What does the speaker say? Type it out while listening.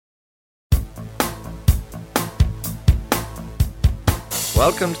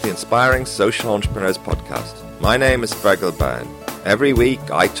Welcome to the Inspiring Social Entrepreneurs Podcast. My name is Fergal Byrne. Every week,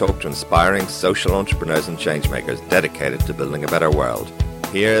 I talk to inspiring social entrepreneurs and changemakers dedicated to building a better world.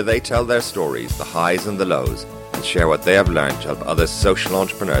 Here, they tell their stories, the highs and the lows, and share what they have learned to help other social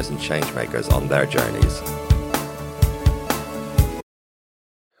entrepreneurs and changemakers on their journeys.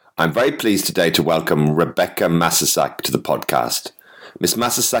 I'm very pleased today to welcome Rebecca Masisak to the podcast. Ms.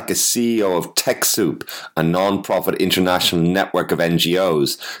 Masisak is CEO of TechSoup, a non-profit international network of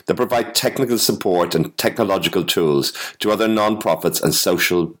NGOs that provide technical support and technological tools to other non-profits and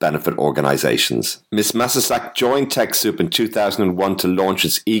social benefit organizations. Ms. Masisak joined TechSoup in 2001 to launch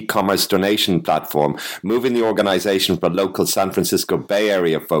its e-commerce donation platform, moving the organization from a local San Francisco Bay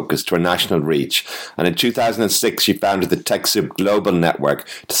Area focus to a national reach. And in 2006, she founded the TechSoup Global Network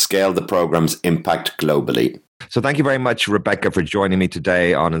to scale the program's impact globally. So thank you very much, Rebecca, for joining me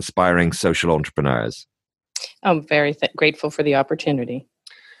today on Inspiring Social Entrepreneurs. I'm very grateful for the opportunity.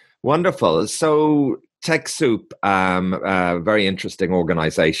 Wonderful. So TechSoup, very interesting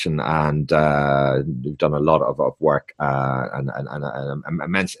organization, and you've done a lot of work and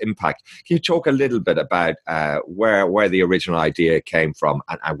immense impact. Can you talk a little bit about where the original idea came from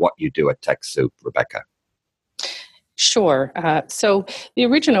and what you do at TechSoup, Rebecca? Sure. So the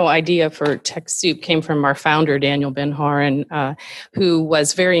original idea for TechSoup came from our founder, Daniel Ben-Horan, who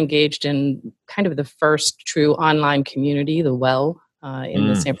was very engaged in kind of the first true online community, The Well, in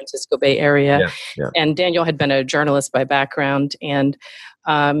the San Francisco Bay Area. Yeah. And Daniel had been a journalist by background, and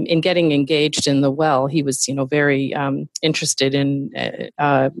in getting engaged in The Well, he was, very interested in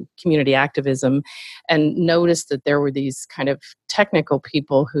community activism, and noticed that there were these kind of technical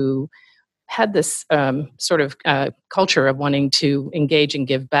people who had this sort of culture of wanting to engage and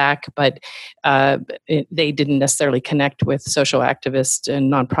give back, but they didn't necessarily connect with social activists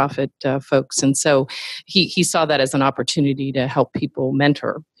and nonprofit folks. And so he saw that as an opportunity to help people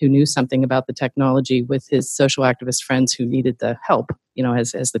mentor who knew something about the technology with his social activist friends who needed the help,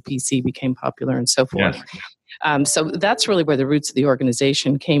 as the PC became popular and so forth. Yes. So that's really where the roots of the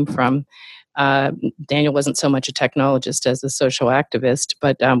organization came from. Daniel wasn't so much a technologist as a social activist,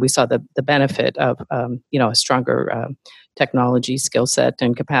 but we saw the benefit of a stronger technology skill set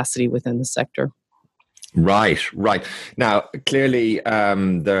and capacity within the sector. Right. Now, clearly,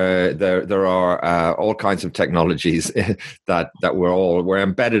 there are all kinds of technologies that we're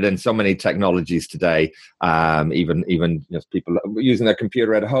embedded in. So many technologies today. Even people using their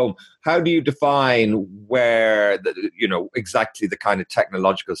computer at home. How do you define where exactly the kind of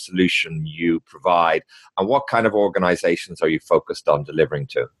technological solution you provide, and what kind of organizations are you focused on delivering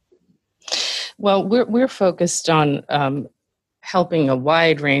to? Well, we're focused on helping a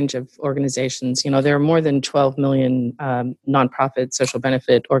wide range of organizations. There are more than 12 million nonprofit social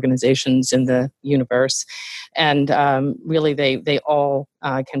benefit organizations in the universe. And really, they all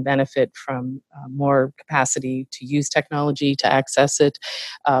can benefit from more capacity to use technology, to access it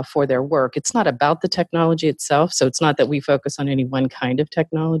for their work. It's not about the technology itself. So it's not that we focus on any one kind of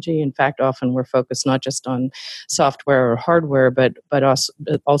technology. In fact, often we're focused not just on software or hardware, but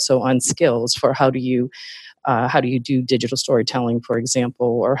also on skills for how do you do digital storytelling, for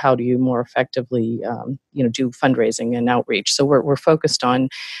example, or how do you more effectively, do fundraising and outreach? So we're focused on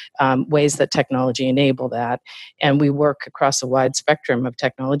ways that technology enable that, and we work across a wide spectrum of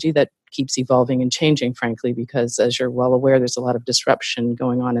technology that keeps evolving and changing, frankly, because as you're well aware, there's a lot of disruption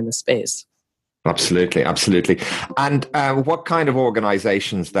going on in the space. Absolutely. And what kind of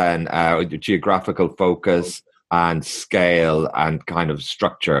organizations then, geographical focus and scale and kind of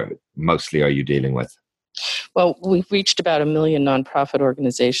structure, mostly are you dealing with? Well, we've reached about 1 million nonprofit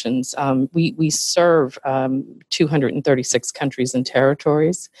organizations. We serve 236 countries and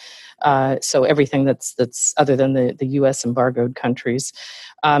territories, so everything that's other than the U.S. embargoed countries.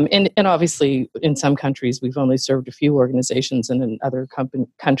 And obviously, in some countries, we've only served a few organizations, and in other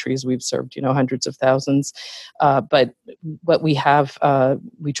countries, we've served hundreds of thousands. But what we have,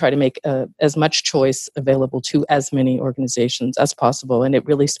 we try to make as much choice available to as many organizations as possible, and it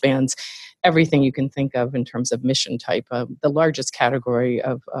really spans everything you can think of in terms of mission type. The largest category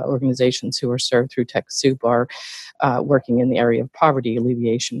of organizations who are served through TechSoup are working in the area of poverty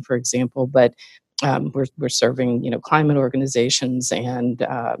alleviation, for example, but we're serving climate organizations and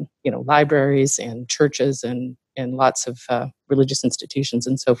libraries and churches and lots of religious institutions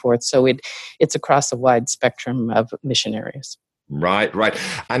and so forth. So it's across a wide spectrum of mission areas. Right.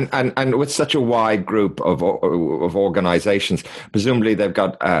 And with such a wide group of organizations, presumably they've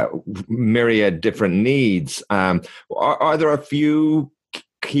got myriad different needs. Are there a few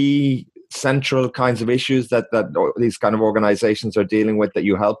key central kinds of issues that these kind of organizations are dealing with that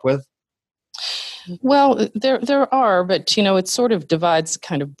you help with? Well, there are, but it sort of divides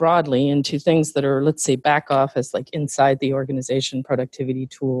kind of broadly into things that are, let's say, back office, like inside the organization, productivity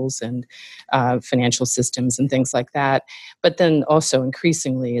tools and financial systems and things like that. But then also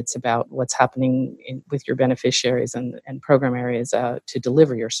increasingly, it's about what's happening with your beneficiaries and program areas to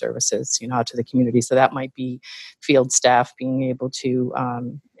deliver your services, out to the community. So that might be field staff being able to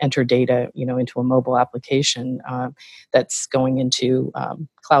enter data, into a mobile application that's going into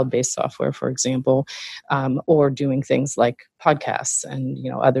cloud-based software, for example, or doing things like podcasts and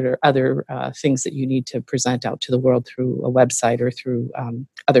other things that you need to present out to the world through a website or through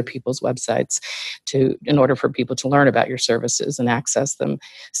other people's websites in order for people to learn about your services and access them.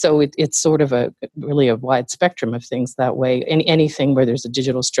 So it's sort of really a wide spectrum of things that way. Anything where there's a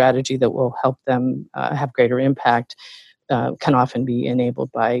digital strategy that will help them have greater impact can often be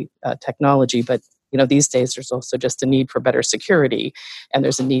enabled by technology. But these days there's also just a need for better security, and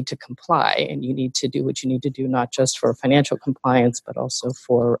there's a need to comply, and you need to do what you need to do, not just for financial compliance, but also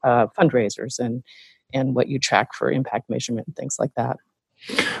for fundraisers and what you track for impact measurement and things like that.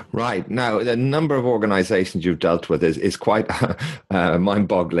 Right. Now, the number of organizations you've dealt with is quite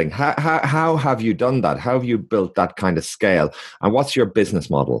mind-boggling. How have you done that? How have you built that kind of scale? And what's your business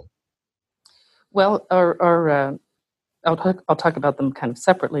model? Well, I'll talk about them kind of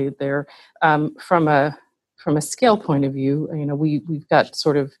separately. They're from a scale point of view. We've got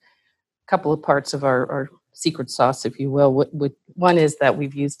sort of a couple of parts of our secret sauce, if you will. One is that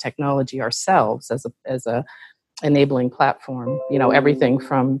we've used technology ourselves as a enabling platform. Everything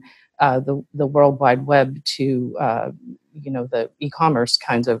from the World Wide Web to the e-commerce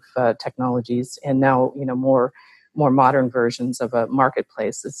kinds of technologies, and now more modern versions of a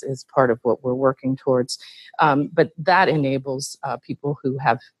marketplace is part of what we're working towards. But that enables people who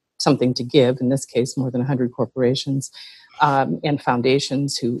have something to give, in this case, more than 100 corporations and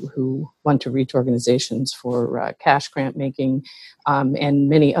foundations who want to reach organizations for cash grant making, and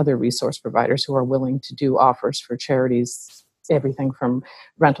many other resource providers who are willing to do offers for charities, everything from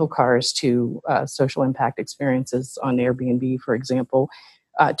rental cars to social impact experiences on Airbnb, for example,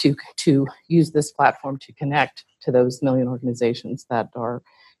 to use this platform to connect to those million organizations that are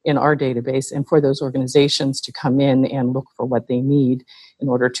in our database, and for those organizations to come in and look for what they need in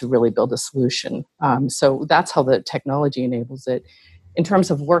order to really build a solution. So that's how the technology enables it. In terms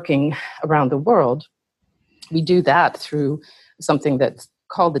of working around the world, we do that through something that's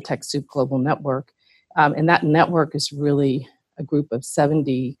called the TechSoup Global Network. And that network is really a group of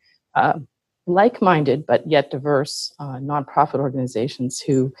 70 like-minded but yet diverse nonprofit organizations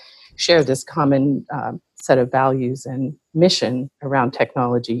who share this common set of values and mission around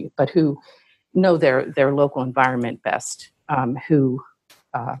technology, but who know their local environment best, who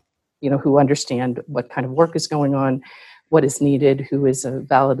understand what kind of work is going on, what is needed, who is a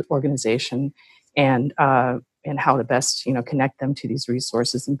valid organization, and how to best connect them to these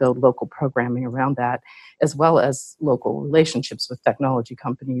resources and build local programming around that, as well as local relationships with technology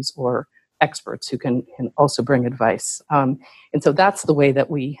companies or experts who can also bring advice. And so that's the way that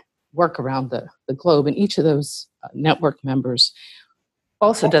we work around the globe. And each of those network members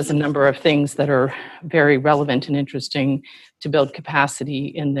also does a number of things that are very relevant and interesting to build capacity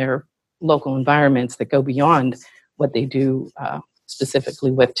in their local environments that go beyond what they do specifically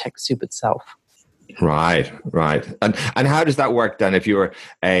with TechSoup itself. Right. And how does that work then? If you're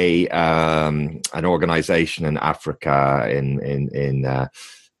an organization in Africa in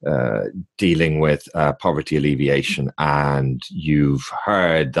dealing with poverty alleviation, and you've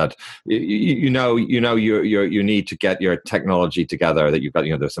heard that you need to get your technology together, that you've got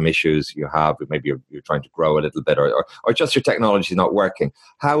there's some issues you have, maybe you're trying to grow a little bit, or just your technology is not working.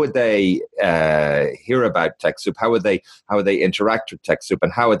 How would they hear about TechSoup? How would they interact with TechSoup,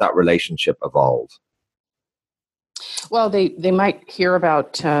 and how would that relationship evolve? Well, they might hear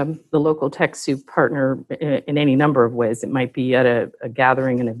about the local TechSoup partner in any number of ways. It might be at a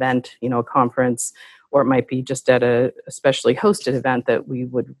gathering, an event, a conference, or it might be just at a specially hosted event that we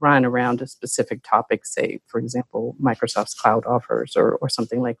would run around a specific topic, say, for example, Microsoft's cloud offers or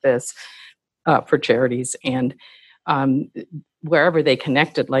something like this for charities. And wherever they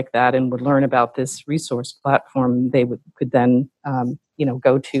connected like that and would learn about this resource platform, they could then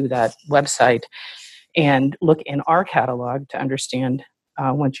go to that website and look in our catalog to understand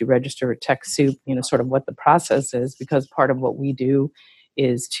once you register at TechSoup, sort of what the process is, because part of what we do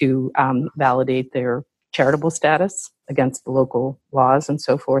is to validate their charitable status against the local laws and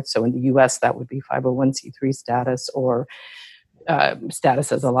so forth. So in the U.S., that would be 501c3 status, or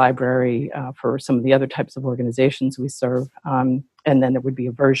status as a library for some of the other types of organizations we serve. And then there would be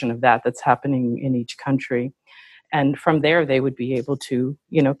a version of that that's happening in each country. And from there, they would be able to,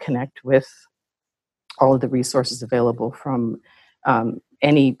 connect with all of the resources available from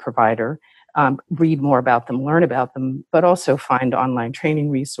any provider, read more about them, learn about them, but also find online training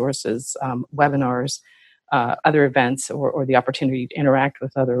resources, webinars, other events, or the opportunity to interact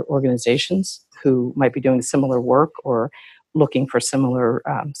with other organizations who might be doing similar work or looking for similar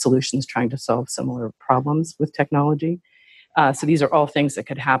solutions, trying to solve similar problems with technology. So these are all things that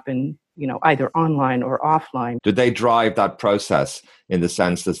could happen, either online or offline. Do they drive that process in the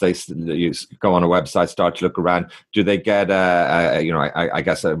sense that you go on a website, start to look around? Do they get I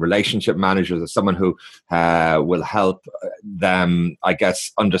guess a relationship manager, or someone who will help them, I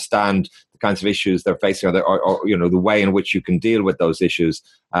guess, understand the kinds of issues they're facing, or the way in which you can deal with those issues?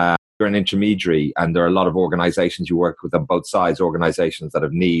 You're an intermediary, and there are a lot of organizations you work with on both sides, organizations that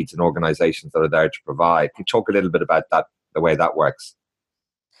have needs and organizations that are there to provide. Can you talk a little bit about that, the way that works?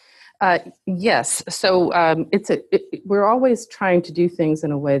 Yes. So we're always trying to do things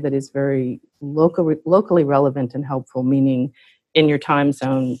in a way that is very locally relevant and helpful, meaning in your time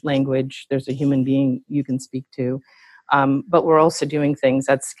zone language, there's a human being you can speak to. But we're also doing things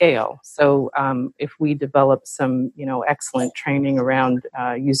at scale. So if we develop some, excellent training around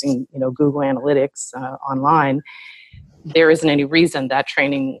using, Google Analytics online, there isn't any reason that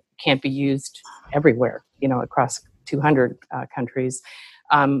training can't be used everywhere, across 200 countries.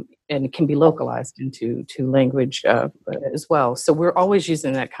 And it can be localized into language as well. So we're always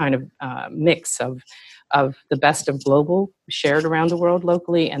using that kind of mix of the best of global shared around the world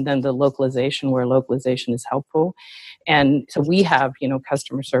locally, and then the localization where localization is helpful. And so we have,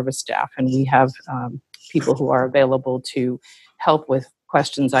 customer service staff, and we have people who are available to help with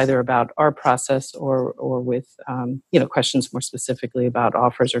questions either about our process or with questions more specifically about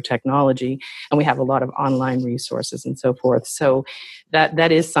offers or technology. And we have a lot of online resources and so forth. So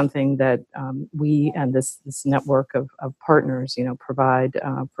that is something that we and this network of partners provide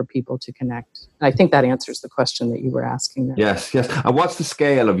for people to connect. And I think that answers the question that you were asking there. Yes. And what's the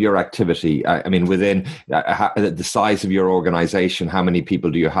scale of your activity? I mean, within the size of your organization, how many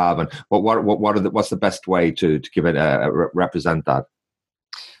people do you have, and what's the best way to give it represent that?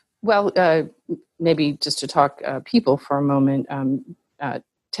 Well, maybe just to talk people for a moment,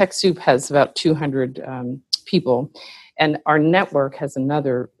 TechSoup has about 200 people, and our network has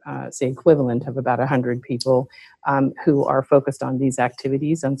another, equivalent of about 100 people who are focused on these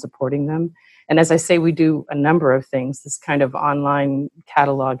activities and supporting them. And as I say, we do a number of things, this kind of online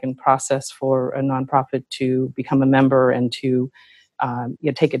catalog and process for a nonprofit to become a member and to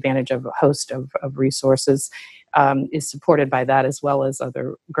take advantage of a host of resources. Is supported by that, as well as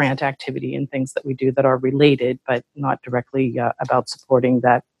other grant activity and things that we do that are related, but not directly about supporting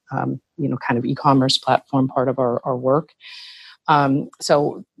that, kind of e-commerce platform part of our work.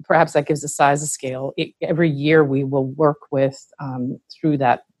 So perhaps that gives a size of scale. Every year we will work with, through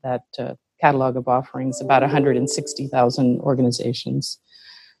that catalog of offerings, about 160,000 organizations,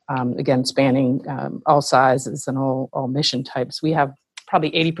 again, spanning all sizes and all mission types. We have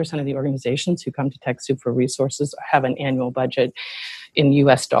probably 80% of the organizations who come to TechSoup for resources have an annual budget in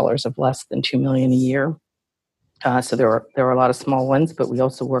US dollars of less than $2 million a year. So there are a lot of small ones, but we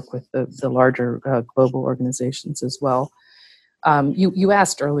also work with the larger global organizations as well. You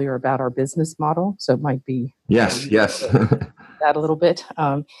asked earlier about our business model, so it might be yes that a little bit.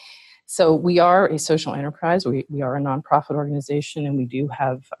 So we are a social enterprise. We are a nonprofit organization, and we do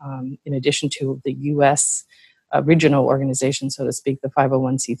have, in addition to the U.S. Regional organization, so to speak, the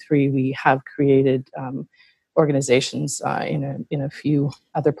 501c3, we have created organizations in a few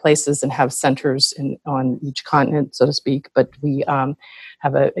other places and have centers on each continent, so to speak. But we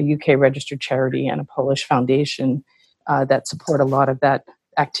have a UK registered charity and a Polish foundation that support a lot of that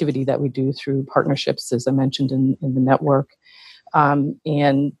activity that we do through partnerships, as I mentioned in the network.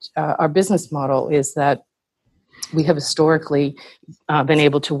 And our business model is that we have historically been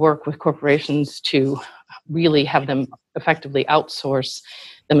able to work with corporations to really have them effectively outsource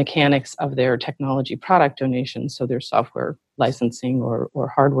the mechanics of their technology product donations, so their software licensing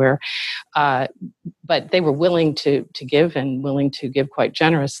or hardware. But they were willing to give and willing to give quite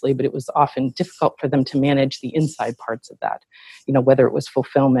generously, but it was often difficult for them to manage the inside parts of that, whether it was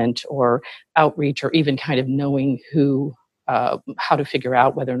fulfillment or outreach or even kind of knowing how to figure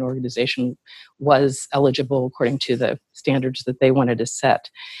out whether an organization was eligible according to the standards that they wanted to set.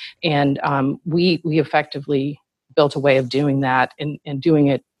 And we effectively built a way of doing that and doing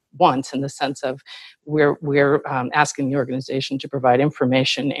it once, in the sense of we're asking the organization to provide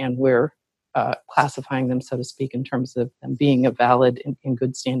information, and we're classifying them, so to speak, in terms of them being a valid and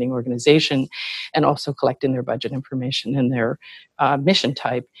good standing organization, and also collecting their budget information and their mission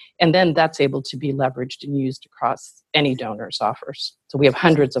type. And then that's able to be leveraged and used across any donor's offers. So we have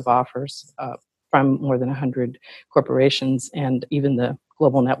hundreds of offers from more than 100 corporations, and even the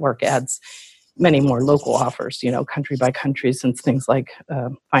global network adds many more local offers, country by country, since things like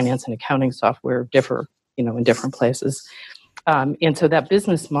finance and accounting software differ, in different places. And so that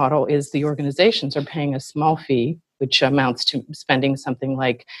business model is the organizations are paying a small fee, which amounts to spending something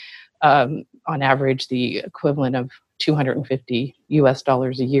like, on average, the equivalent of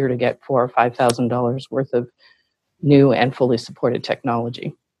 $250 a year to get $4,000 or $5,000 worth of new and fully supported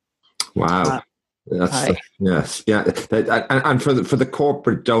technology. Wow. Yes, yeah, and for the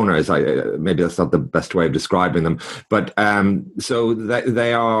corporate donors, maybe that's not the best way of describing them, but so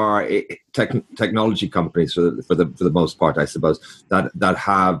they are technology companies for the most part, I suppose, that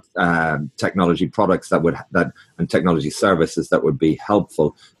have technology products and technology services that would be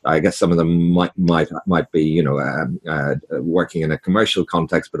helpful. I guess some of them might be working in a commercial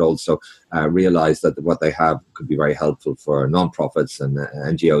context, but also realize that what they have could be very helpful for nonprofits and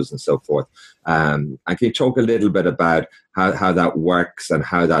NGOs and so forth. And can you talk a little bit about how that works and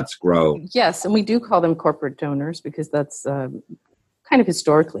how that's grown? Yes, and we do call them corporate donors because that's kind of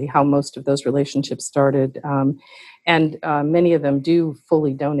historically how most of those relationships started. And many of them do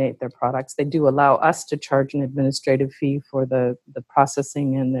fully donate their products. They do allow us to charge an administrative fee for the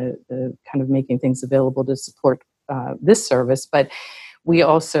processing and the kind of making things available to support this service. But we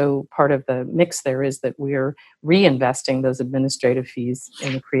also, part of the mix there is that we're reinvesting those administrative fees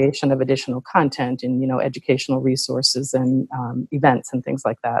in the creation of additional content in, educational resources and events and things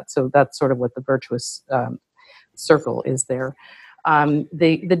like that. So that's sort of what the virtuous circle is there.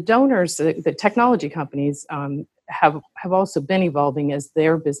 The donors, the technology companies, have also been evolving as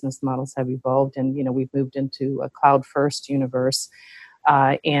their business models have evolved, and we've moved into a cloud-first universe.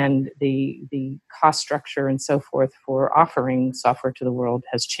 And the cost structure and so forth for offering software to the world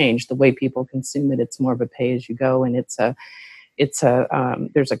has changed. The way people consume it, it's more of a pay-as-you-go, and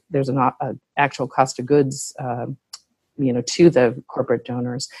there's an actual cost of goods, to the corporate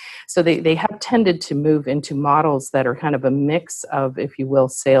donors. So they have tended to move into models that are kind of a mix of, if you will,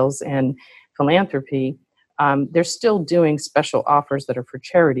 sales and philanthropy. They're still doing special offers that are for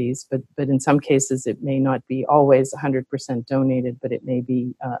charities, but in some cases it may not be always 100% donated, but it may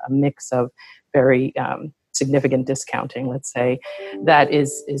be a mix of very significant discounting, let's say, that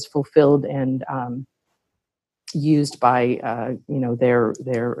is fulfilled and used by their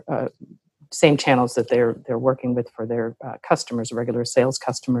same channels that they're working with for their customers, regular sales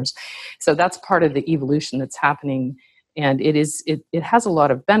customers. So that's part of the evolution that's happening. And it has a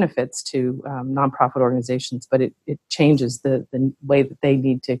lot of benefits to nonprofit organizations, but it changes the way that they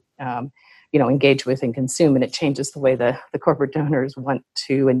need to engage with and consume, and it changes the way the corporate donors want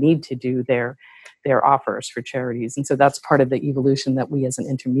to and need to do their offers for charities. And so that's part of the evolution that we as an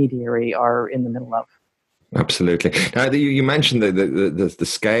intermediary are in the middle of. Absolutely. Now, you mentioned the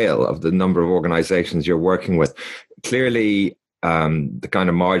scale of the number of organizations you're working with. Clearly, the kind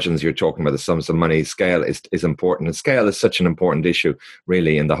of margins you're talking about, the sums of money, scale is important. And scale is such an important issue,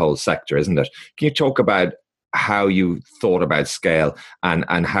 really, in the whole sector, isn't it? Can you talk about how you thought about scale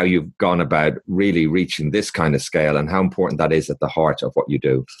and how you've gone about really reaching this kind of scale and how important that is at the heart of what you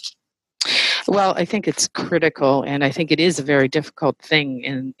do? Well, I think it's critical, and I think it is a very difficult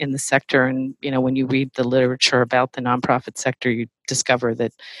thing in the sector. And, when you read the literature about the nonprofit sector, you discover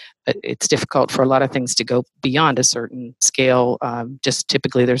that it's difficult for a lot of things to go beyond a certain scale. Just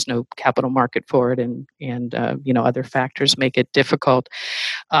typically there's no capital market for it, and other factors make it difficult.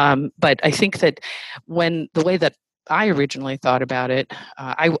 But I think that the way that I originally thought about it,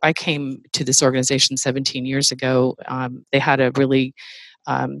 I came to this organization 17 years ago. They had a really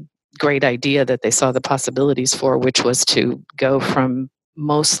great idea that they saw the possibilities for, which was to go from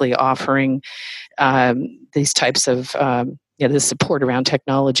mostly offering these types of the support around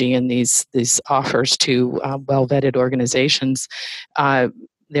technology and these offers to well-vetted organizations.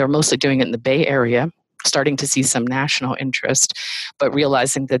 They were mostly doing it in the Bay Area, starting to see some national interest, but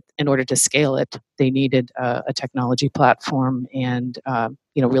realizing that in order to scale it, they needed a technology platform, and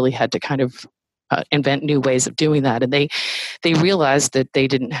really had to kind of invent new ways of doing that. And they realized that they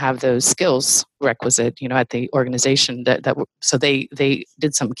didn't have those skills requisite, at the organization. So they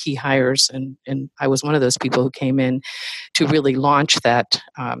did some key hires, and I was one of those people who came in to really launch that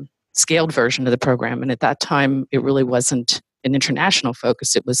scaled version of the program. And at that time, it really wasn't an international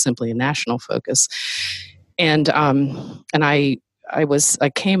focus; it was simply a national focus. And I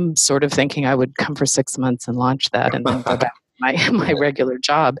came sort of thinking I would come for 6 months and launch that, and then go back to my regular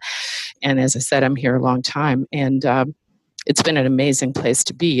job. And as I said, I'm here a long time, and it's been an amazing place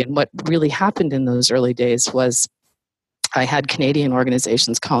to be. And what really happened in those early days was I had Canadian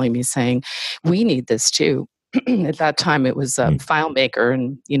organizations calling me saying, "We need this too. At that time, it was FileMaker,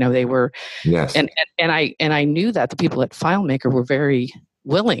 and they were, yes, and I knew that the people at FileMaker were very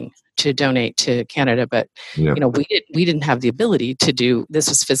willing to donate to Canada, but yeah, we didn't have the ability to do. This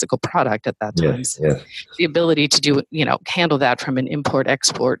was physical product at that time. yes, So yes, the ability to do handle that from an import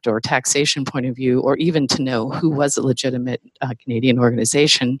export or taxation point of view, or even to know who was a legitimate Canadian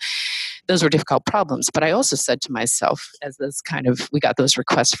organization. Those were difficult problems. But I also said to myself, as we got those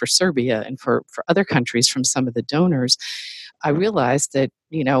requests for Serbia and for other countries from some of the donors, I realized that,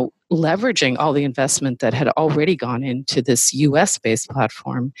 leveraging all the investment that had already gone into this US based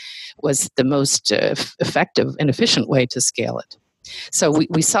platform was the most effective and efficient way to scale it. So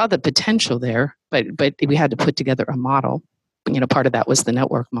we saw the potential there, but we had to put together a model. Part of that was the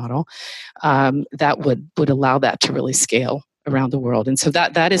network model that would allow that to really scale around the world. And so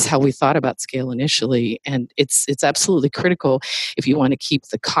that is how we thought about scale initially. And it's absolutely critical if you want to keep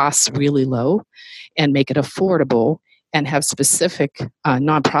the costs really low and make it affordable and have specific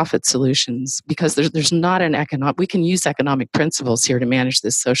nonprofit solutions, because there's not an economic, we can use economic principles here to manage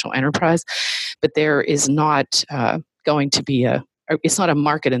this social enterprise, but there is not going to be it's not a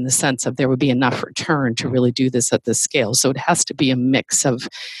market in the sense of there would be enough return to really do this at this scale. So it has to be a mix of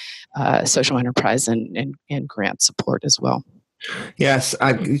social enterprise and grant support as well. Yes,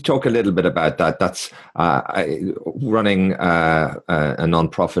 you talk a little bit about that. That's running a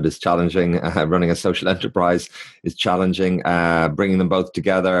nonprofit is challenging. Running a social enterprise is challenging. Bringing them both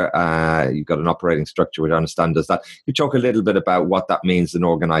together, you've got an operating structure which I understand does that. You talk a little bit about what that means in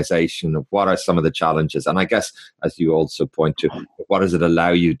organization. What are some of the challenges? And I guess, as you also point to, what does it allow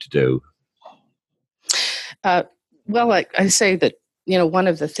you to do? Well, I say that, one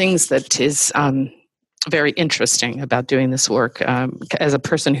of the things that is very interesting about doing this work, as a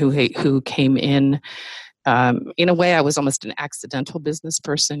person who came in a way, I was almost an accidental business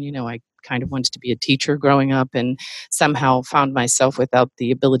person. I kind of wanted to be a teacher growing up, and somehow found myself without the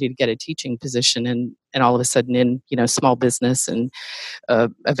ability to get a teaching position, and all of a sudden in small business and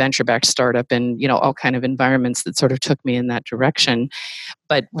a venture-backed startup, and all kind of environments that sort of took me in that direction.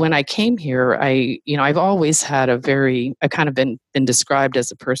 But when I came here, I've always had I kind of been described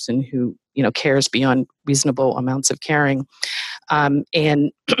as a person who cares beyond reasonable amounts of caring.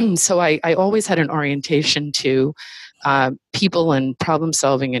 And so I always had an orientation to people and problem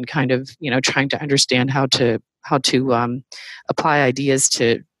solving, and kind of trying to understand how to apply ideas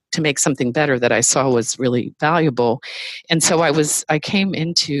to make something better that I saw was really valuable. And so I came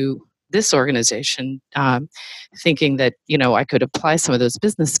into this organization thinking that I could apply some of those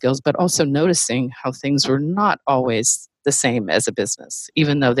business skills, but also noticing how things were not always the same as a business,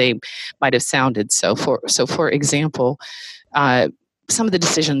 even though they might have sounded so. For example, some of the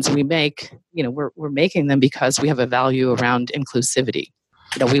decisions we make, we're making them because we have a value around inclusivity.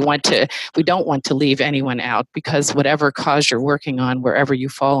 We don't want to leave anyone out, because whatever cause you're working on, wherever you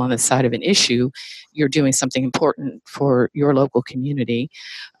fall on the side of an issue, you're doing something important for your local community.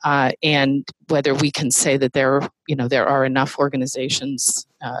 And whether we can say that there are enough organizations,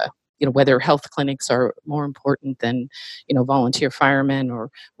 whether health clinics are more important than, volunteer firemen,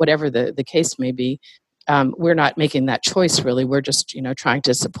 or whatever the case may be, we're not making that choice really. We're just, trying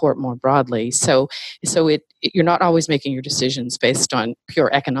to support more broadly. So you're not always making your decisions based on pure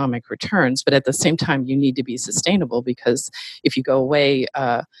economic returns, but at the same time, you need to be sustainable, because if you go away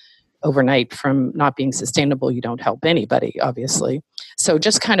overnight from not being sustainable, you don't help anybody, obviously. So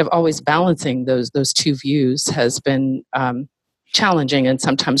just kind of always balancing those two views has been challenging, and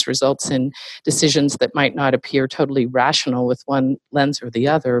sometimes results in decisions that might not appear totally rational with one lens or the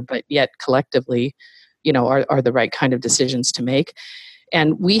other, but yet collectively, are the right kind of decisions to make.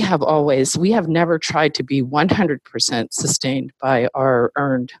 And we have never tried to be 100% sustained by our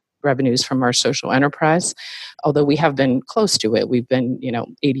earned revenues from our social enterprise, although we have been close to it. We've been,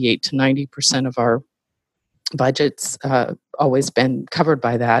 88 to 90% of our budgets always been covered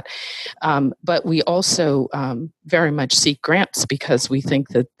by that. But we also very much seek grants, because we think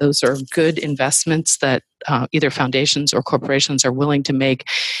that those are good investments that either foundations or corporations are willing to make,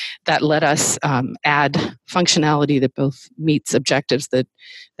 that let us add functionality that both meets objectives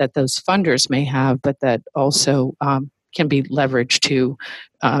that those funders may have, but that also can be leveraged to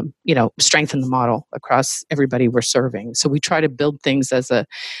strengthen the model across everybody we're serving. So we try to build things as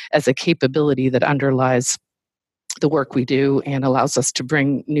a capability that underlies the work we do and allows us to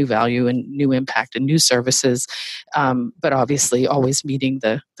bring new value and new impact and new services, but obviously always meeting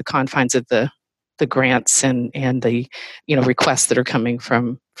the confines of the grants and the requests that are coming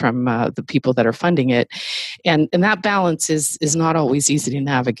from the people that are funding it, and that balance is not always easy to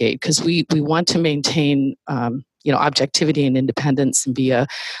navigate, because we want to maintain objectivity and independence and be a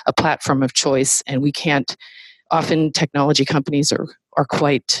platform of choice, and we can't often technology companies are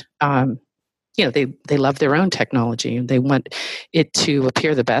quite they love their own technology and they want it to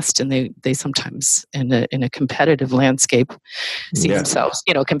appear the best, and they sometimes in a competitive landscape see themselves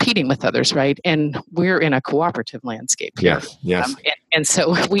competing with others, right? And we're in a cooperative landscape here. Yes. And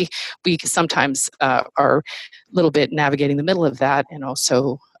so we sometimes are a little bit navigating the middle of that, and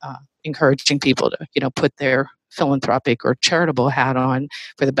also encouraging people to put their philanthropic or charitable hat on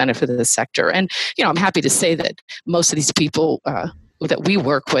for the benefit of the sector. And I'm happy to say that most of these people that we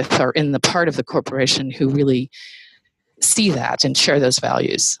work with are in the part of the corporation who really see that and share those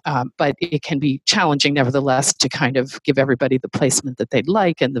values. But it can be challenging, nevertheless, to kind of give everybody the placement that they'd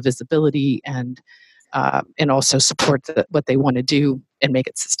like and the visibility, and also support what they want to do and make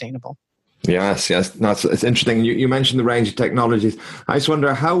it sustainable. Yes. No, it's interesting. You mentioned the range of technologies. I just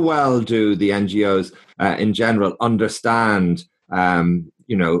wonder, how well do the NGOs in general understand,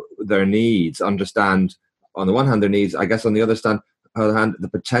 their needs, understand on the one hand their needs, I guess on the other hand, the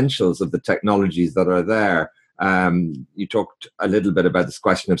potentials of the technologies that are there. You talked a little bit about this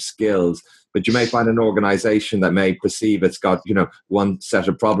question of skills, but you may find an organization that may perceive it's got, one set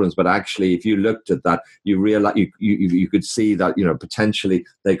of problems, but actually if you looked at that, you realize you could see that, potentially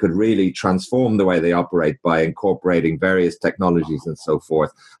they could really transform the way they operate by incorporating various technologies and so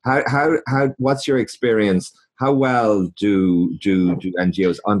forth. How what's your experience? How well do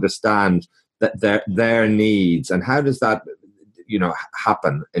NGOs understand that their needs, and how does that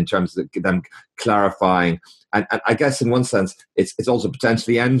happen in terms of them clarifying? And I guess in one sense, it's also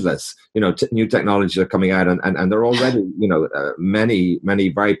potentially endless. New technologies are coming out, and there are already, many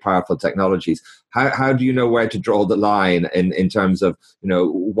very powerful technologies. How do you know where to draw the line in terms of,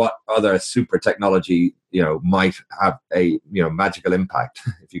 what other super technology, might have a, magical impact,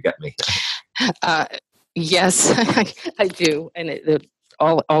 if you get me? Yes, I do. And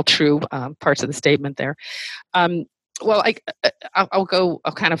all true parts of the statement there. Well, I'll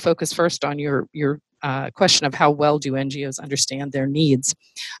kind of focus first on your question of how well do NGOs understand their needs.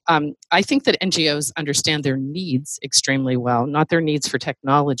 I think that NGOs understand their needs extremely well, not their needs for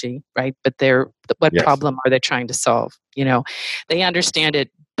technology, right? But what problem are they trying to solve? They understand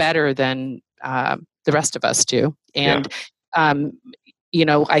it better than the rest of us do. And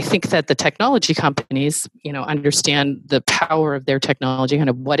I think that the technology companies, understand the power of their technology, kind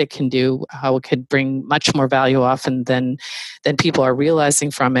of what it can do, how it could bring much more value often than people are realizing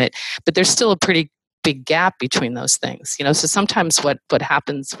from it. But there's still a pretty big gap between those things. So sometimes what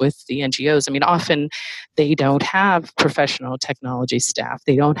happens with the NGOs, often they don't have professional technology staff.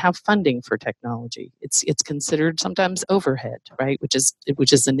 They don't have funding for technology. It's considered sometimes overhead, right? Which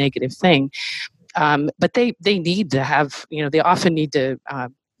is a negative thing. But they need to have, they often need to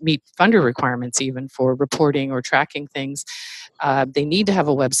meet funder requirements even for reporting or tracking things. They need to have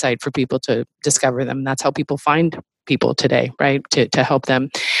a website for people to discover them. That's how people find people today, right? To help them.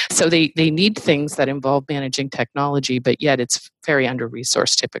 So they need things that involve managing technology, but yet it's very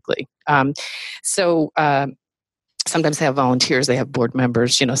under-resourced typically. Sometimes they have volunteers, they have board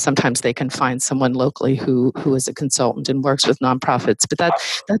members, sometimes they can find someone locally who is a consultant and works with nonprofits, but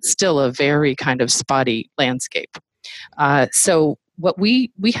that's still a very kind of spotty landscape. So what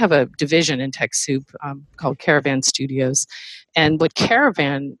we have a division in TechSoup called Caravan Studios, and what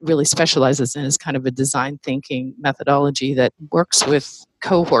Caravan really specializes in is kind of a design thinking methodology that works with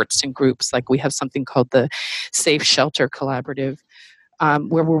cohorts and groups. Like we have something called the Safe Shelter Collaborative,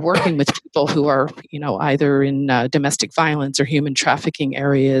 where we're working with people who are, either in domestic violence or human trafficking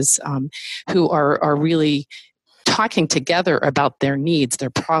areas, who are really talking together about their needs, their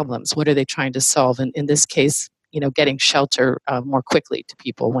problems. What are they trying to solve? And in this case, getting shelter more quickly to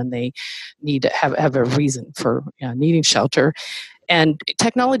people when they need to have a reason for needing shelter. And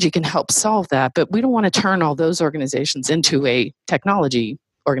technology can help solve that, but we don't want to turn all those organizations into a technology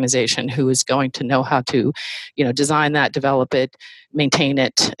organization who is going to know how to, design that, develop it, maintain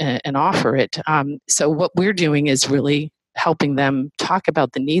it, and offer it. So what we're doing is really helping them talk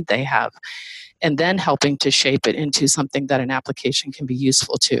about the need they have, and then helping to shape it into something that an application can be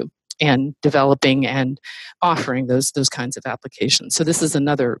useful to, and developing and offering those kinds of applications. So this is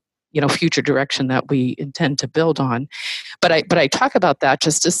another future direction that we intend to build on. But I talk about that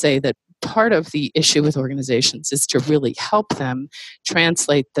just to say that part of the issue with organizations is to really help them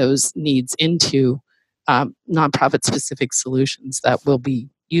translate those needs into nonprofit specific solutions that will be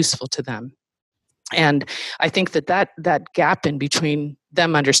useful to them. And I think that gap in between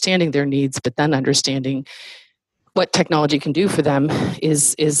them understanding their needs, but then understanding what technology can do for them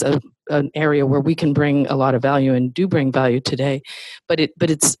is an area where we can bring a lot of value and do bring value today. But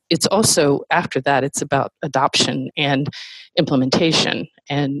it's also, after that, it's about adoption and implementation.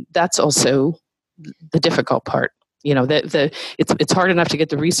 And that's also the difficult part. It's hard enough to get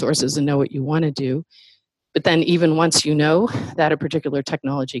the resources and know what you want to do, but then even once you know that a particular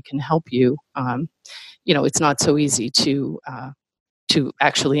technology can help you, it's not so easy to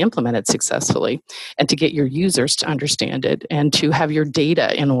actually implement it successfully, and to get your users to understand it, and to have your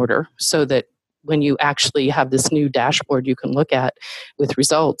data in order so that when you actually have this new dashboard you can look at with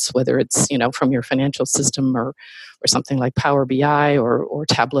results, whether it's from your financial system or something like Power BI or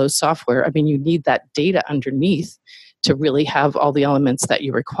Tableau software. I mean, you need that data underneath to really have all the elements that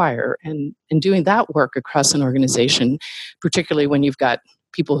you require. And in doing that work across an organization, particularly when you've got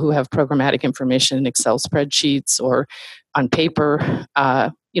people who have programmatic information in Excel spreadsheets or on paper,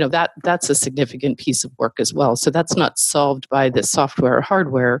 that's a significant piece of work as well. So that's not solved by the software or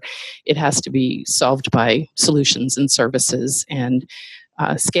hardware. It has to be solved by solutions and services and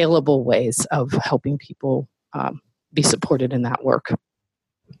scalable ways of helping people be supported in that work.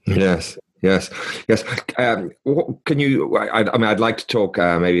 Yes. Can you? I'd like to talk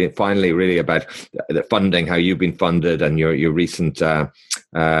maybe finally, really about the funding, how you've been funded, and your recent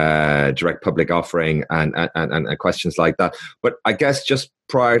direct public offering, and questions like that. But I guess just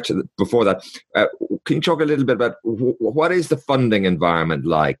before that, can you talk a little bit about what is the funding environment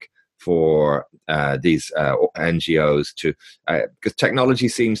like for these NGOs? Because technology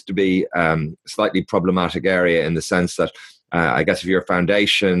seems to be a slightly problematic area in the sense that. I guess if you're a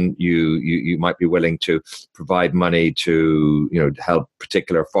foundation, you might be willing to provide money to help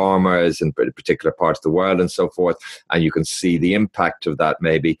particular farmers in particular parts of the world and so forth, and you can see the impact of that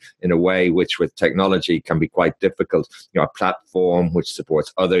maybe in a way which with technology can be quite difficult. A platform which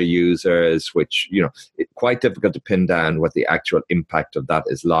supports other users, which it's quite difficult to pin down what the actual impact of that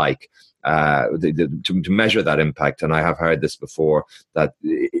is like. To measure that impact, and I have heard this before that.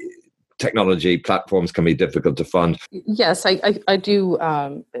 Technology platforms can be difficult to fund. Yes, I do.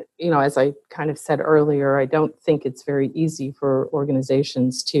 As I kind of said earlier, I don't think it's very easy for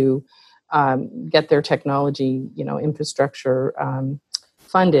organizations to get their technology, infrastructure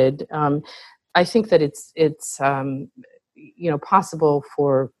funded. I think that it's possible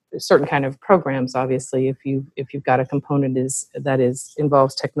for certain kind of programs. Obviously, if you've got a component that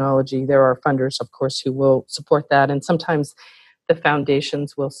involves technology, there are funders, of course, who will support that, and sometimes. The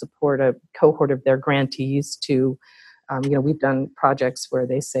foundations will support a cohort of their grantees to, we've done projects where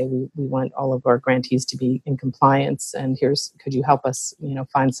they say we want all of our grantees to be in compliance, and could you help us,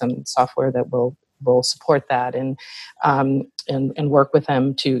 find some software that will support that, and work with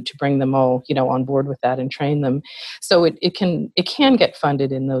them to bring them all, on board with that and train them. So it can get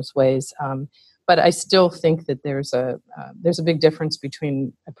funded in those ways. But I still think that there's a big difference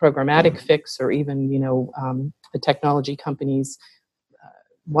between a programmatic fix or even the technology companies'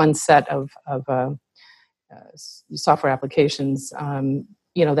 one set of software applications.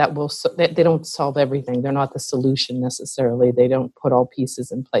 They don't solve everything. They're not the solution necessarily. They don't put all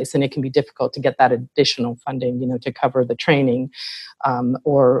pieces in place, and it can be difficult to get that additional funding, to cover the training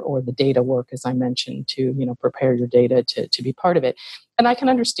or the data work, as I mentioned, to prepare your data to be part of it. And I can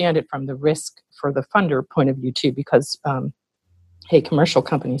understand it from the risk for the funder point of view too, because commercial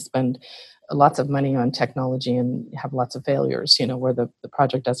companies spend lots of money on technology and have lots of failures, where the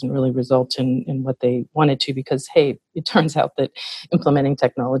project doesn't really result in what they wanted to, because, it turns out that implementing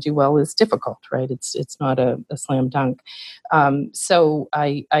technology well is difficult, right? It's not a slam dunk. So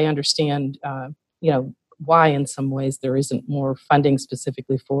I understand, why in some ways there isn't more funding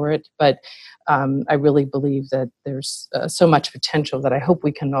specifically for it. But I really believe that there's so much potential that I hope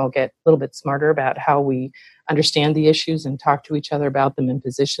we can all get a little bit smarter about how we understand the issues and talk to each other about them and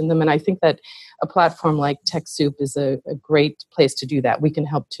position them. And I think that a platform like TechSoup is a great place to do that. We can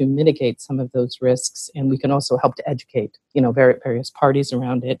help to mitigate some of those risks, and we can also help to educate, various parties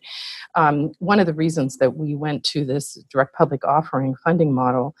around it. One of the reasons that we went to this direct public offering funding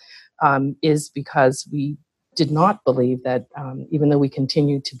model is because we did not believe that even though we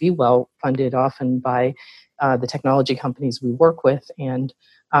continue to be well funded often by the technology companies we work with and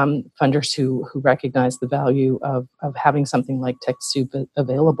funders who recognize the value of having something like TechSoup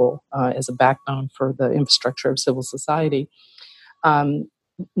available as a backbone for the infrastructure of civil society.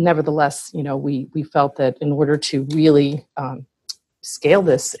 Nevertheless, we felt that in order to really scale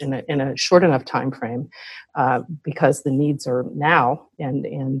this in a short enough time frame, because the needs are now, and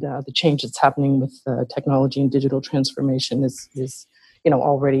the change that's happening with technology and digital transformation is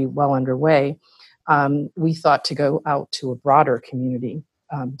already well underway. We thought to go out to a broader community.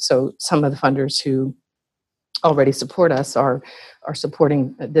 So some of the funders who already support us are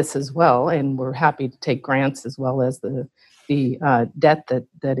supporting this as well, and we're happy to take grants as well as the the debt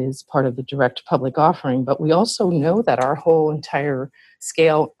that is part of the direct public offering. But we also know that our whole entire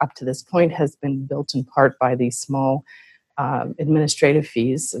scale up to this point has been built in part by these small administrative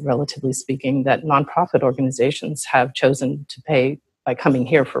fees, relatively speaking, that nonprofit organizations have chosen to pay by coming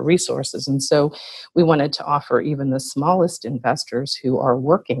here for resources. And so we wanted to offer even the smallest investors who are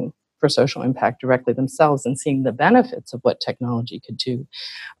working for social impact directly themselves and seeing the benefits of what technology could do.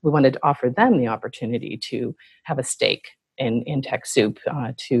 We wanted to offer them the opportunity to have a stake in TechSoup,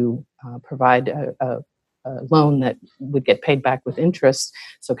 to provide a loan that would get paid back with interest,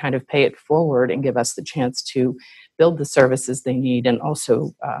 so kind of pay it forward and give us the chance to build the services they need, and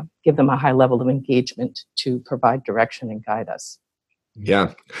also give them a high level of engagement to provide direction and guide us.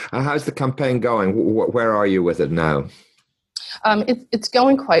 Yeah. How's the campaign going? Where are you with it now? It's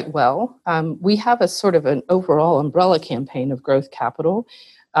going quite well. We have a sort of an overall umbrella campaign of growth capital,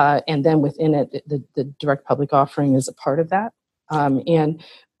 and then within it, the direct public offering is a part of that. And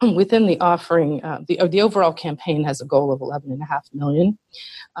within the offering, the overall campaign has a goal of $11.5 million.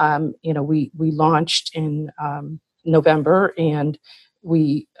 We launched in November, and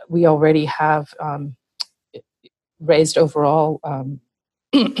we already have raised overall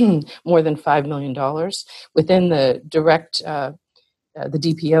more than $5 million within the direct. The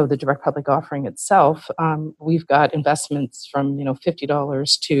DPO, the direct public offering itself. We've got investments from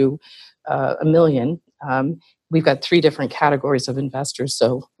 $50 to $1 million. We've got 3 different categories of investors.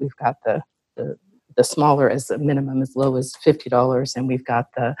 So we've got the smaller as a minimum as low as $50, and we've got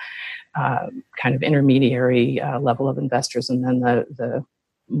the kind of intermediary level of investors, and then the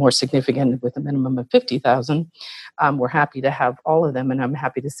more significant with a minimum of $50,000. We're happy to have all of them, and I'm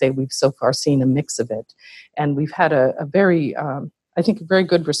happy to say we've so far seen a mix of it, and we've had a very I think a very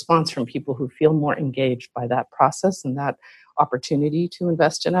good response from people who feel more engaged by that process and that opportunity to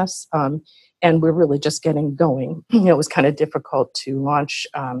invest in us. And we're really just getting going. It was kind of difficult to launch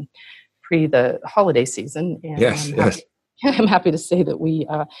pre the holiday season. And yes. I'm happy to say that we,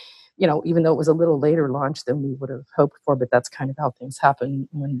 even though it was a little later launch than we would have hoped for, but that's kind of how things happen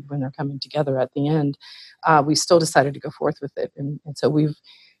when they're coming together at the end, we still decided to go forth with it. And so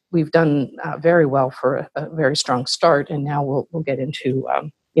we've done very well for a very strong start, and now we'll get into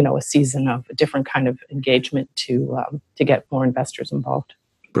a season of a different kind of engagement to get more investors involved.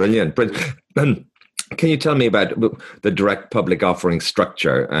 Brilliant. Can you tell me about the direct public offering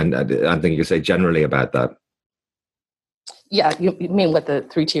structure, and I think you could say generally about that? Yeah, you mean what the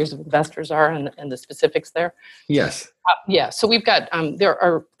 3 tiers of investors are and the specifics there? Yes. Yeah, so we've got there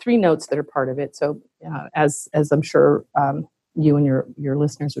are 3 notes that are part of it. So as I'm sure you and your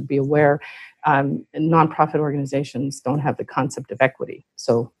listeners would be aware, nonprofit organizations don't have the concept of equity.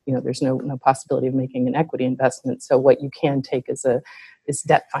 So, there's no possibility of making an equity investment. So what you can take is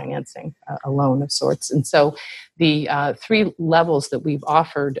debt financing, a loan of sorts. And so the 3 levels that we've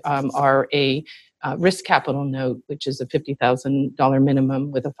offered are a risk capital note, which is a $50,000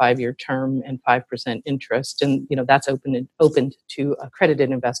 minimum with a 5-year term and 5% interest. And, that's opened to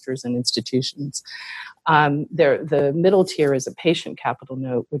accredited investors and institutions. The middle tier is a patient capital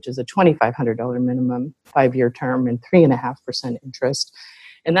note, which is a $2,500 minimum, 5-year term, and 3.5% interest.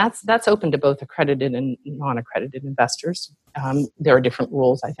 And that's open to both accredited and non-accredited investors. There are different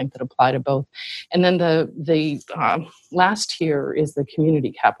rules, I think, that apply to both. And then the last tier is the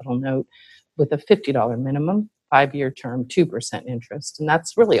community capital note with a $50 minimum, 5-year term, 2% interest. And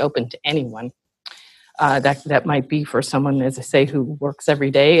that's really open to anyone. That might be for someone, as I say, who works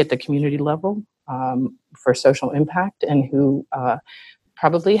every day at the community level for social impact, and who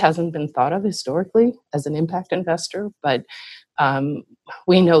probably hasn't been thought of historically as an impact investor, but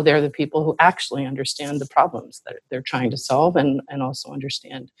we know they're the people who actually understand the problems that they're trying to solve, and also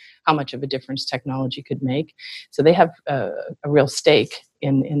understand how much of a difference technology could make. So they have a real stake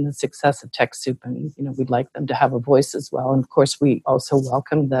in the success of TechSoup, and we'd like them to have a voice as well. And of course, we also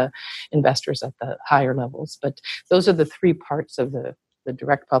welcome the investors at the higher levels. But those are the 3 parts of the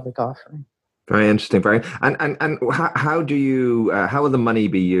direct public offering. Very interesting. And how do you how will the money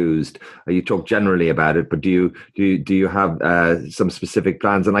be used? You talk generally about it, but do you have some specific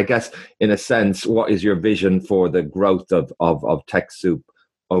plans? And I guess, in a sense, what is your vision for the growth of TechSoup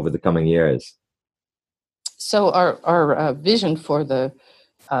over the coming years? So our vision for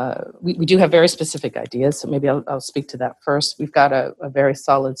we do have very specific ideas. So maybe I'll speak to that first. We've got a very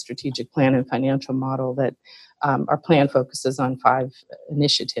solid strategic plan and financial model that our plan focuses on 5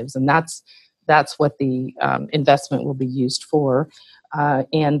 initiatives, and that's what the investment will be used for.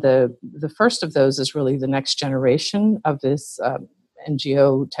 And the first of those is really the next generation of this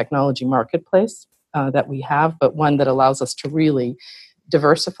NGO technology marketplace that we have, but one that allows us to really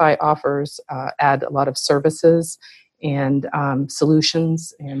diversify offers, add a lot of services, and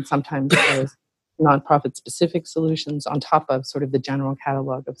solutions, and sometimes there's nonprofit specific solutions on top of sort of the general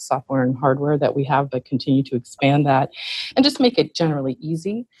catalog of software and hardware that we have, but continue to expand that and just make it generally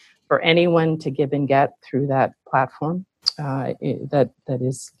easy for anyone to give and get through that platform. That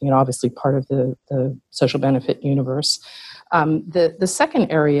is, obviously part of the social benefit universe. The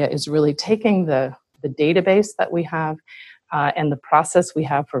second area is really taking the database that we have and the process we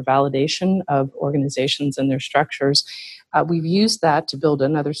have for validation of organizations and their structures. We've used that to build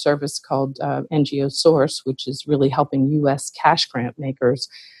another service called NGO Source, which is really helping U.S. cash grant makers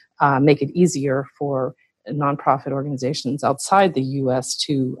make it easier for nonprofit organizations outside the U.S.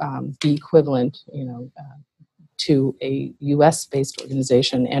 to be equivalent, to a U.S.-based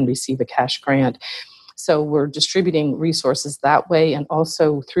organization and receive a cash grant. So we're distributing resources that way, and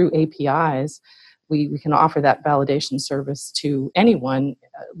also through APIs, we can offer that validation service to anyone,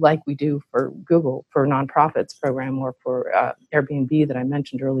 like we do for Google for nonprofits program, or for Airbnb that I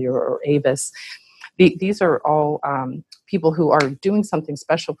mentioned earlier, or Avis. These are all people who are doing something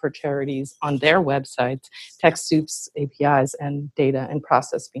special for charities on their websites. TechSoup's APIs and data and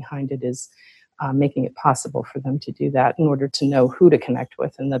process behind it is making it possible for them to do that in order to know who to connect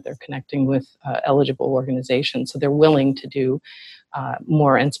with, and that they're connecting with eligible organizations. So they're willing to do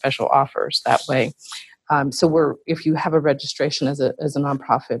more and special offers that way. So if you have a registration as a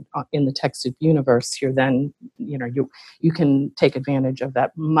nonprofit in the TechSoup universe, you're then, you can take advantage of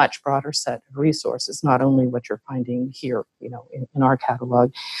that much broader set of resources, not only what you're finding here, in our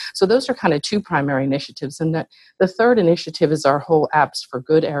catalog. So those are kind of two primary initiatives. And the third initiative is our whole Apps for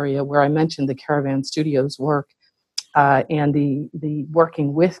Good area, where I mentioned the Caravan Studios work and the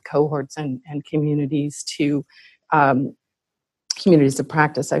working with cohorts and communities to communities of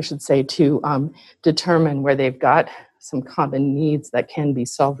practice, I should say, to determine where they've got some common needs that can be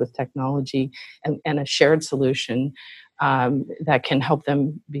solved with technology and a shared solution that can help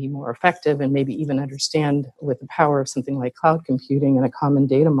them be more effective, and maybe even understand, with the power of something like cloud computing and a common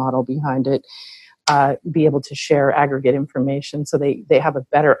data model behind it, be able to share aggregate information so they have a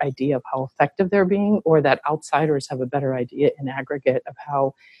better idea of how effective they're being, or that outsiders have a better idea in aggregate of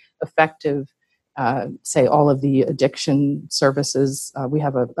how effective say all of the addiction services. We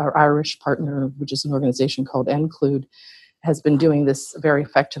have our Irish partner, which is an organization called Enclude, has been doing this very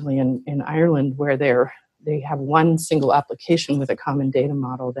effectively in Ireland, where they have one single application with a common data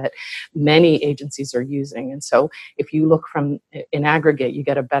model that many agencies are using. And so if you look in aggregate, you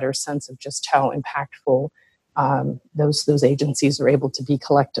get a better sense of just how impactful those agencies are able to be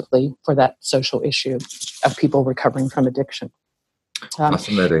collectively for that social issue of people recovering from addiction.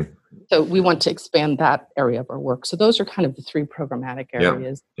 Fascinating. So we want to expand that area of our work. So those are kind of the three programmatic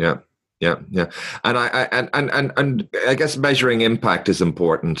areas. Yeah. And I guess measuring impact is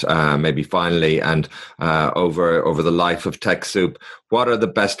important. Maybe finally, and over the life of TechSoup, what are the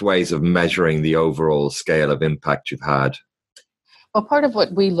best ways of measuring the overall scale of impact you've had? Well, part of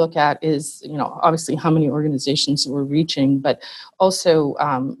what we look at is, obviously how many organizations we're reaching, but also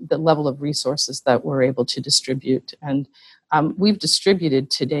the level of resources that we're able to distribute. And we've distributed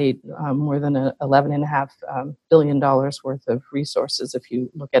to date more than $11.5 billion worth of resources, if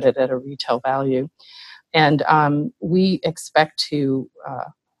you look at it at a retail value. And we expect to,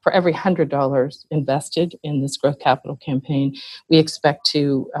 for every $100 invested in this growth capital campaign, we expect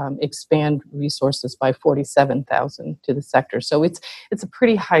to expand resources by 47,000 to the sector. So it's a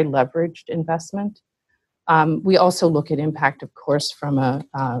pretty high leveraged investment. We also look at impact, of course, from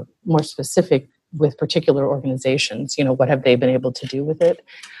a more specific, with particular organizations. What have they been able to do with it?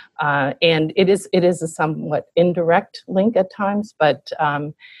 And it is a somewhat indirect link at times, but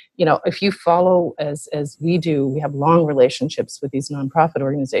if you follow as we do, we have long relationships with these nonprofit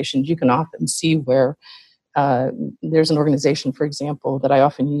organizations. You can often see where there's an organization, for example, that I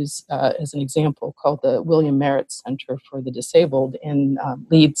often use as an example, called the William Merritt Centre for the Disabled in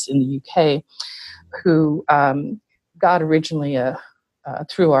Leeds in the UK, who got originally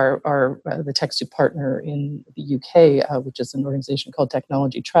through the TechSoup partner in the UK, which is an organization called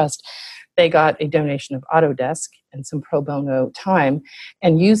Technology Trust. They got a donation of Autodesk and some pro bono time,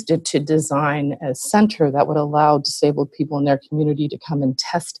 and used it to design a center that would allow disabled people in their community to come and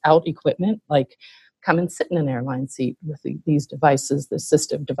test out equipment, like come and sit in an airline seat with these devices, the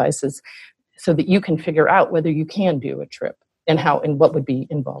assistive devices, so that you can figure out whether you can do a trip and how and what would be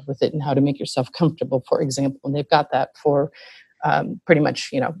involved with it and how to make yourself comfortable, for example. And they've got that for pretty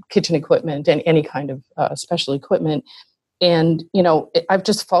much, kitchen equipment and any kind of special equipment. And, I've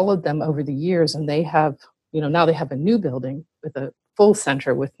just followed them over the years, and they have, now they have a new building with a full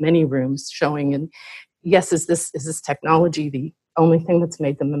center with many rooms showing. And yes, is this technology only thing that's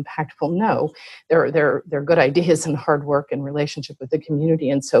made them impactful. No, they're good ideas and hard work and relationship with the community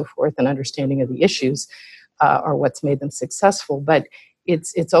and so forth, and understanding of the issues are what's made them successful. But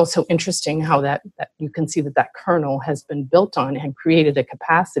it's also interesting how that you can see that kernel has been built on and created a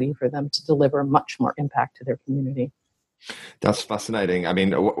capacity for them to deliver much more impact to their community. That's fascinating. I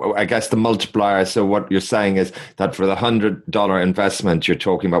mean, I guess the multiplier, so what you're saying is that for the $100 investment, you're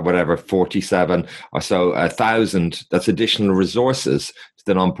talking about whatever, 47 or so, 1,000, that's additional resources to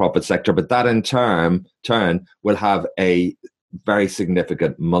the nonprofit sector. But that in turn will have a very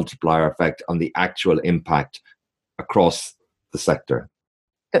significant multiplier effect on the actual impact across the sector.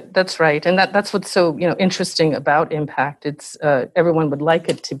 That's right. And that's what's so interesting about impact. It's everyone would like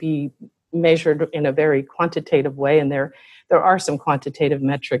it to be measured in a very quantitative way, and there are some quantitative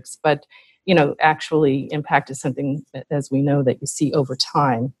metrics, but actually impact is something, as we know, that you see over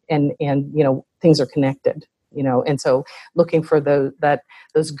time, and things are connected, and so looking for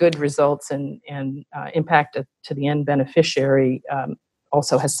those good results and impact to the end beneficiary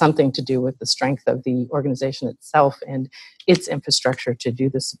also has something to do with the strength of the organization itself and its infrastructure to do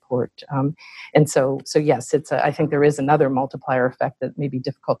the support. And so yes, I think there is another multiplier effect that may be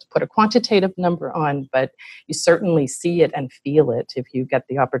difficult to put a quantitative number on, but you certainly see it and feel it if you get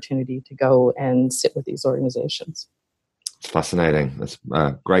the opportunity to go and sit with these organizations. It's fascinating. That's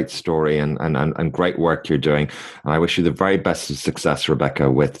a great story and great work you're doing. And I wish you the very best of success,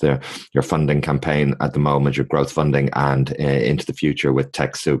 Rebecca, with your funding campaign at the moment, your growth funding, and into the future with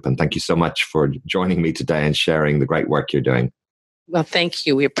TechSoup. And thank you so much for joining me today and sharing the great work you're doing. Well, thank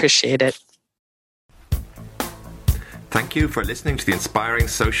you. We appreciate it. Thank you for listening to the Inspiring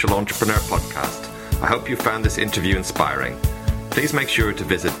Social Entrepreneur podcast. I hope you found this interview inspiring. Please make sure to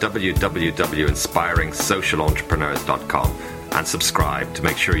visit www.inspiringsocialentrepreneurs.com and subscribe to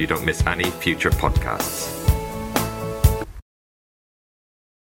make sure you don't miss any future podcasts.